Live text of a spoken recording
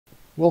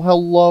Well,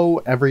 hello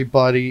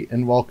everybody,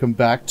 and welcome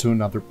back to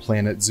another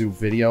Planet Zoo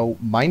video.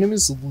 My name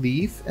is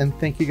Leaf, and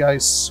thank you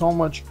guys so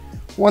much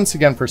once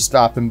again for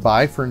stopping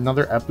by for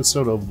another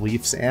episode of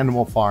Leaf's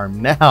Animal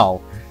Farm.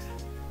 Now,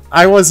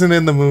 I wasn't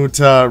in the mood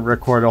to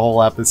record a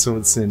whole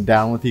episode sitting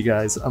down with you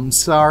guys. I'm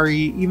sorry,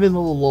 even the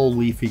little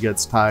Leafy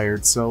gets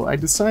tired, so I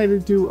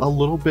decided to do a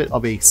little bit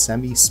of a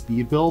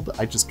semi-speed build.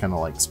 I just kind of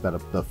like sped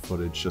up the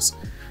footage,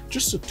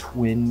 just a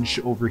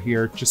twinge over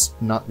here,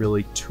 just not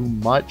really too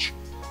much.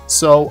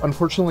 So,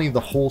 unfortunately,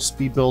 the whole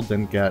speed build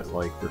didn't get,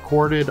 like,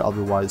 recorded,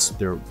 otherwise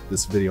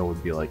this video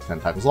would be, like, 10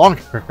 times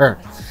longer.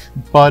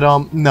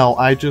 But, no,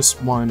 I just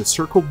wanted to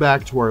circle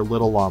back to our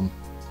little,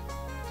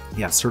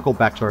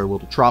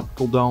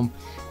 tropical dome,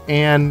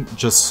 and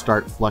just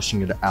start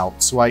fleshing it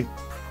out. So I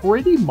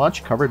pretty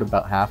much covered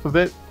about half of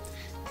it,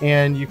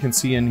 and you can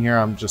see in here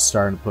I'm just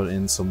starting to put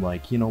in some,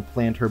 like, you know,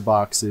 planter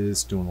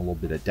boxes, doing a little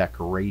bit of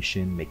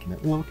decoration, making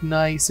it look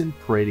nice and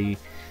pretty.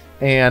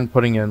 And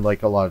putting in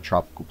like a lot of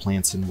tropical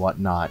plants and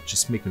whatnot,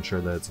 just making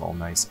sure that it's all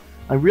nice.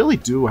 I really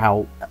do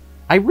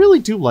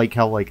like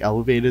how like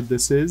elevated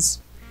this is.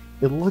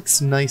 It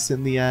looks nice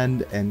in the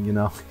end, and you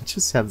know, it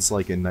just has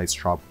like a nice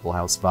tropical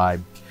house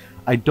vibe.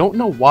 I don't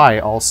know why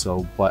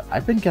also, but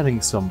I've been getting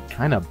some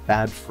kind of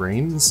bad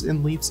frames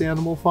in Leaf's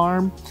Animal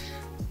Farm.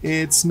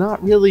 It's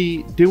not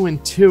really doing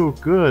too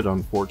good,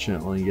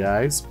 unfortunately,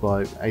 guys,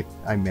 but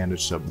I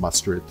managed to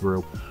muster it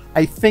through.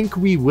 I think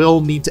we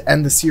will need to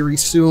end the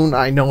series soon.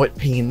 I know it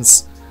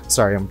pains.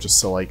 Sorry, I'm just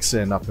so like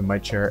sitting up in my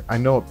chair. I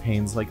know it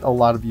pains like a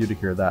lot of you to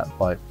hear that,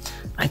 but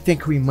I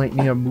think we might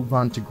need to move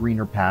on to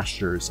greener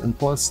pastures. And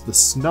plus, the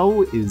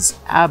snow is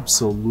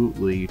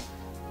absolutely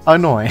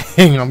annoying.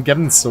 I'm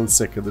getting so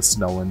sick of the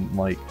snow and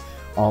like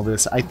all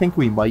this. I think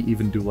we might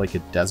even do like a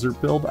desert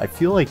build. I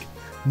feel like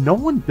no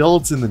one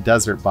builds in the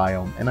desert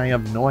biome, and I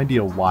have no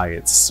idea why.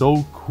 It's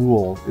so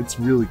cool. It's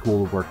really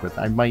cool to work with.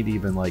 I might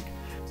even like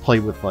play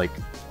with like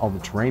all the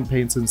terrain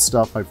paints and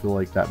stuff. I feel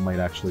like that might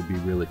actually be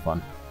really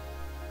fun.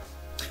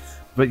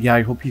 But yeah,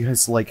 I hope you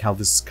guys like how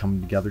this is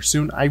coming together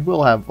soon. I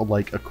will have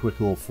like a quick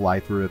little fly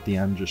through at the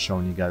end, just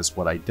showing you guys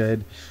what I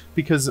did,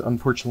 because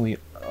unfortunately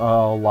a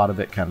lot of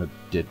it kind of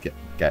did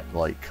get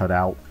like cut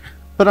out.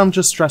 But I'm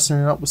just dressing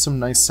it up with some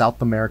nice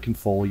South American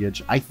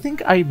foliage. I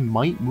think I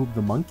might move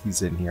the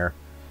monkeys in here.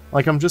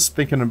 Like, I'm just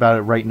thinking about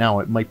it right now.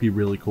 It might be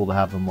really cool to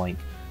have them like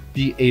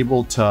be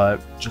able to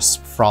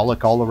just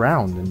frolic all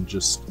around and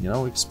just, you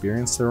know,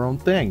 experience their own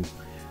thing.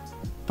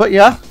 But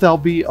yeah, that'll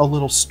be a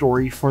little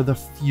story for the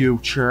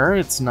future.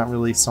 It's not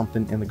really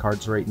something in the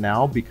cards right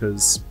now,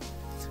 because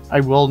I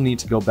will need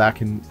to go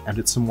back and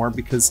edit some more,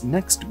 because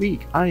next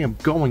week I am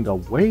going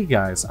away,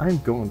 guys. I'm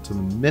going to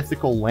the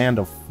mythical land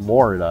of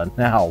Florida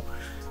now.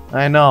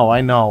 I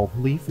know.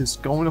 Leaf is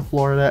going to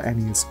Florida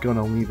and he's going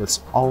to leave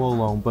us all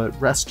alone, but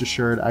rest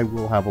assured I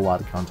will have a lot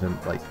of content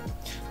like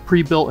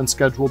pre-built and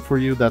scheduled for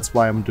you. That's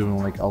why I'm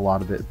doing like a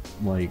lot of it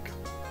like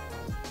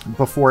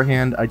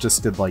beforehand. I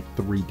just did like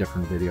 3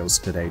 different videos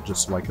today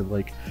just so I could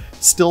like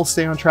still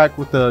stay on track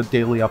with the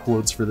daily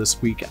uploads for this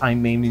week. I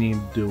may need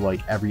to do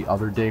like every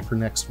other day for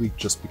next week,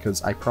 just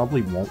because I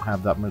probably won't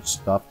have that much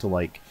stuff to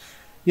like,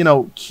 you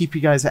know, keep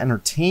you guys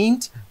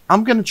entertained.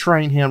 I'm gonna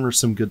try and hammer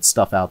some good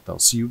stuff out though,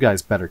 so you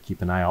guys better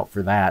keep an eye out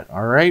for that.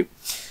 All right,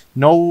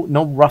 no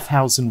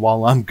roughhousing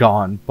while I'm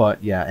gone.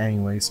 But yeah,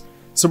 anyways,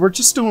 so we're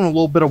just doing a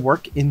little bit of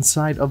work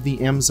inside of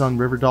the Amazon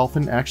River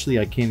Dolphin. Actually,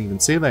 I can't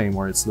even say that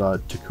anymore. It's the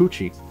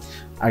Takuchi.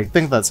 I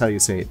think that's how you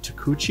say it.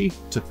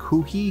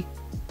 Takuhi?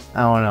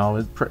 I don't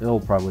know.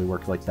 It'll probably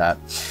work like that.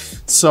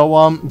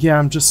 So, yeah,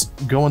 I'm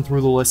just going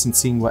through the list and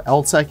seeing what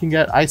else I can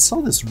get. I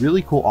saw this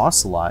really cool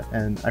ocelot,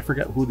 and I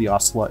forget who the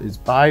ocelot is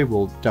by.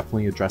 We'll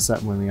definitely address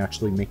that when we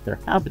actually make their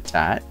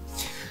habitat.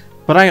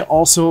 But I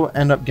also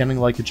end up getting,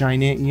 like, a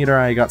giant anteater.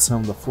 I got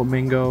some of the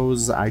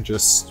flamingos. I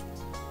just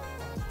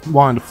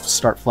wanted to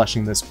start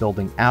fleshing this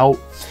building out.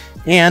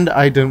 And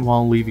I didn't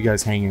want to leave you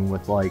guys hanging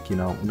with, like, you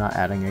know, not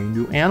adding any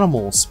new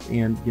animals.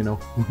 And, you know,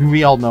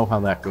 we all know how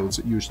that goes.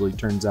 It usually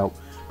turns out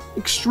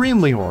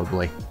extremely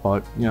horribly,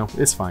 but you know,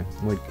 it's fine.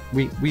 Like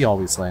we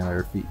always land on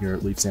our feet here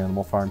at Leaf's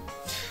Animal Farm.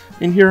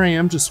 And here I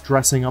am just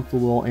dressing up the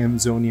little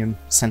Amazonian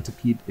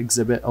centipede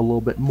exhibit a little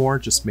bit more,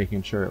 just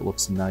making sure it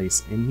looks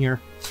nice in here.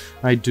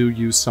 I do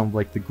use some of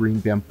like the green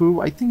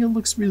bamboo. I think it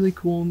looks really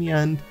cool in the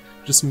end,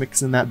 just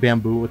mixing that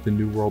bamboo with the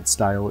New World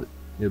style.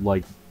 It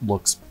like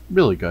looks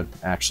really good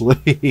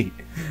actually.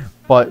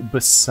 But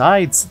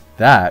besides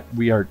that,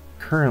 we are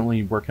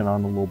currently working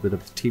on a little bit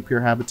of the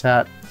tapir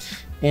habitat.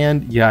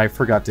 And yeah, I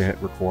forgot to hit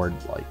record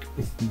like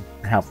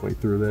halfway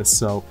through this,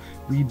 so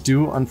we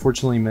do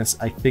unfortunately miss,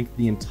 I think,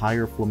 the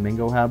entire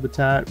flamingo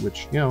habitat,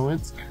 which, you know,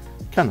 it's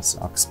kind of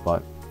sucks,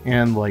 but,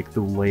 and like the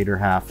later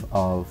half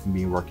of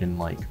me working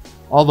like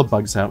all the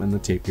bugs out in the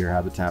tapir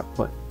habitat.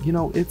 But you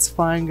know, it's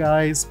fine,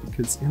 guys,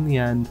 because in the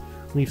end,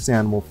 Leaf's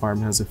Animal Farm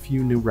has a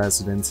few new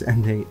residents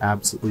and they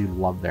absolutely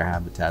love their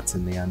habitats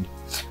in the end.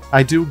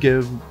 I do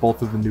give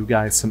both of the new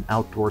guys some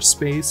outdoor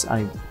space.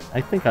 I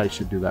think I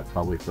should do that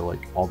probably for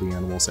like all the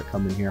animals that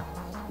come in here.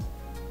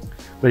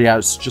 But yeah,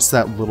 it's just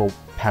that little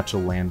patch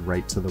of land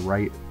right to the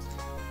right.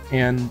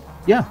 And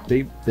yeah,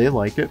 they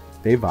like it.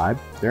 They vibe.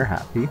 They're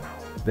happy.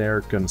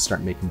 They're going to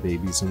start making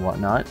babies and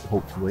whatnot,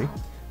 hopefully.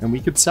 And we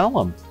could sell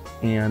them.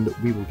 And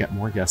we will get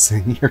more guests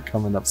in here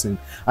coming up soon.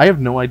 I have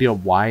no idea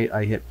why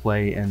I hit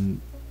play and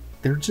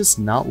they're just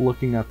not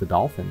looking at the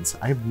dolphins.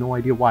 I have no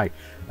idea why.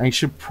 I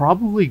should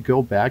probably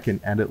go back and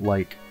edit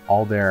like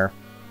all their...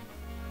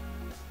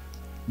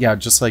 Yeah,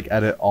 just like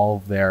edit all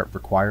of their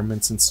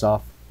requirements and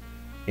stuff.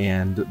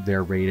 And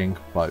their rating.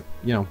 But,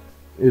 you know,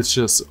 it's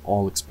just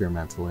all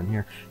experimental in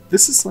here.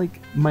 This is like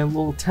my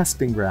little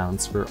testing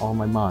grounds for all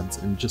my mods.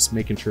 And just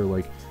making sure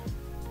like...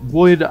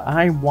 Would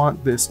I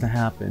want this to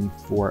happen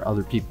for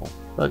other people?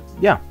 But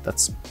yeah,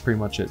 that's pretty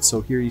much it.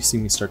 So here you see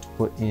me start to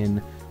put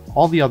in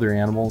all the other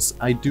animals.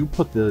 I do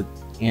put the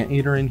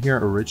anteater in here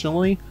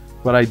originally,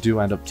 but I do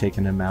end up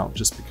taking him out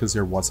just because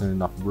there wasn't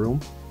enough room.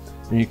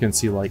 And you can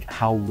see like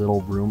how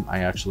little room I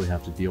actually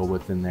have to deal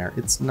with in there.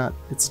 It's not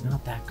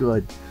that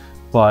good.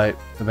 But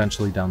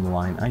eventually down the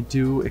line, I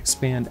do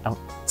expand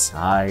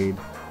outside.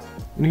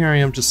 And here I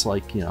am just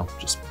like, you know,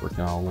 just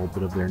working on a little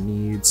bit of their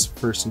needs.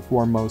 First and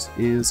foremost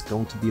is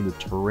going to be the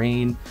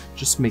terrain.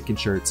 Just making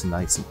sure it's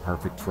nice and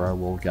perfect for our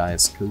little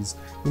guys. Because,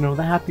 you know,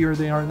 the happier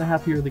they are, the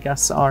happier the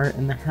guests are.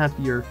 And the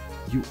happier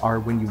you are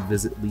when you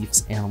visit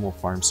Leaf's Animal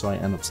Farm. So I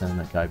end up sending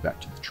that guy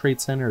back to the trade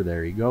center.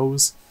 There he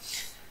goes.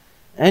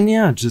 And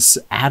yeah, just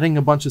adding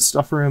a bunch of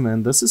stuff for him.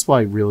 And this is why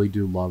I really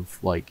do love,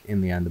 like,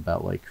 in the end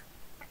about, like,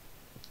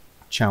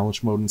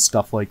 challenge mode and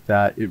stuff like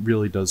that. It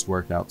really does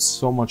work out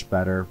so much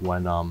better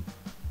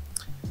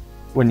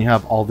when you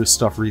have all this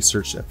stuff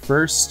researched at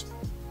first.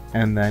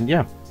 And then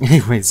yeah,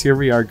 anyways, here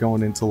we are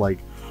going into like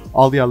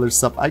all the other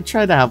stuff. I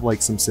try to have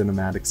like some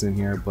cinematics in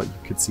here, but you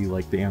could see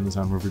like the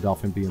Amazon River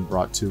Dolphin being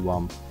brought to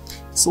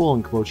this little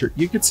enclosure.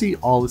 You could see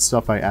all the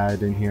stuff I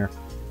added in here.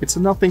 It's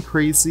nothing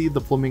crazy.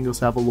 The flamingos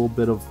have a little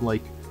bit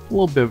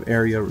of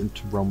area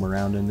to roam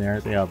around in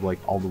there. They have like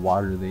all the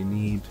water they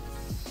need.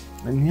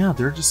 And yeah,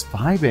 they're just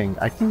vibing.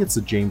 I think it's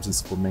a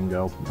James's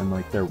flamingo, and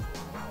like they're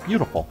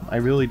beautiful. I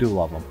really do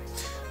love them.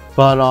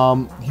 But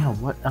yeah,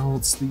 what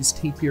else? These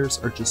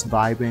tapirs are just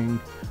vibing.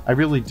 I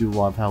really do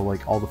love how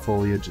like all the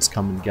foliage is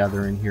coming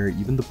together in here.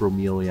 Even the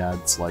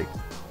bromeliads like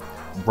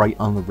right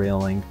on the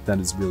railing. That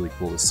is really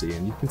cool to see.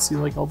 And you can see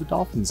like all the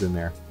dolphins in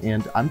there.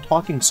 And I'm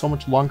talking so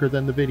much longer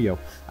than the video.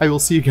 I will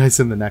see you guys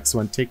in the next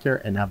one. Take care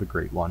and have a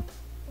great one.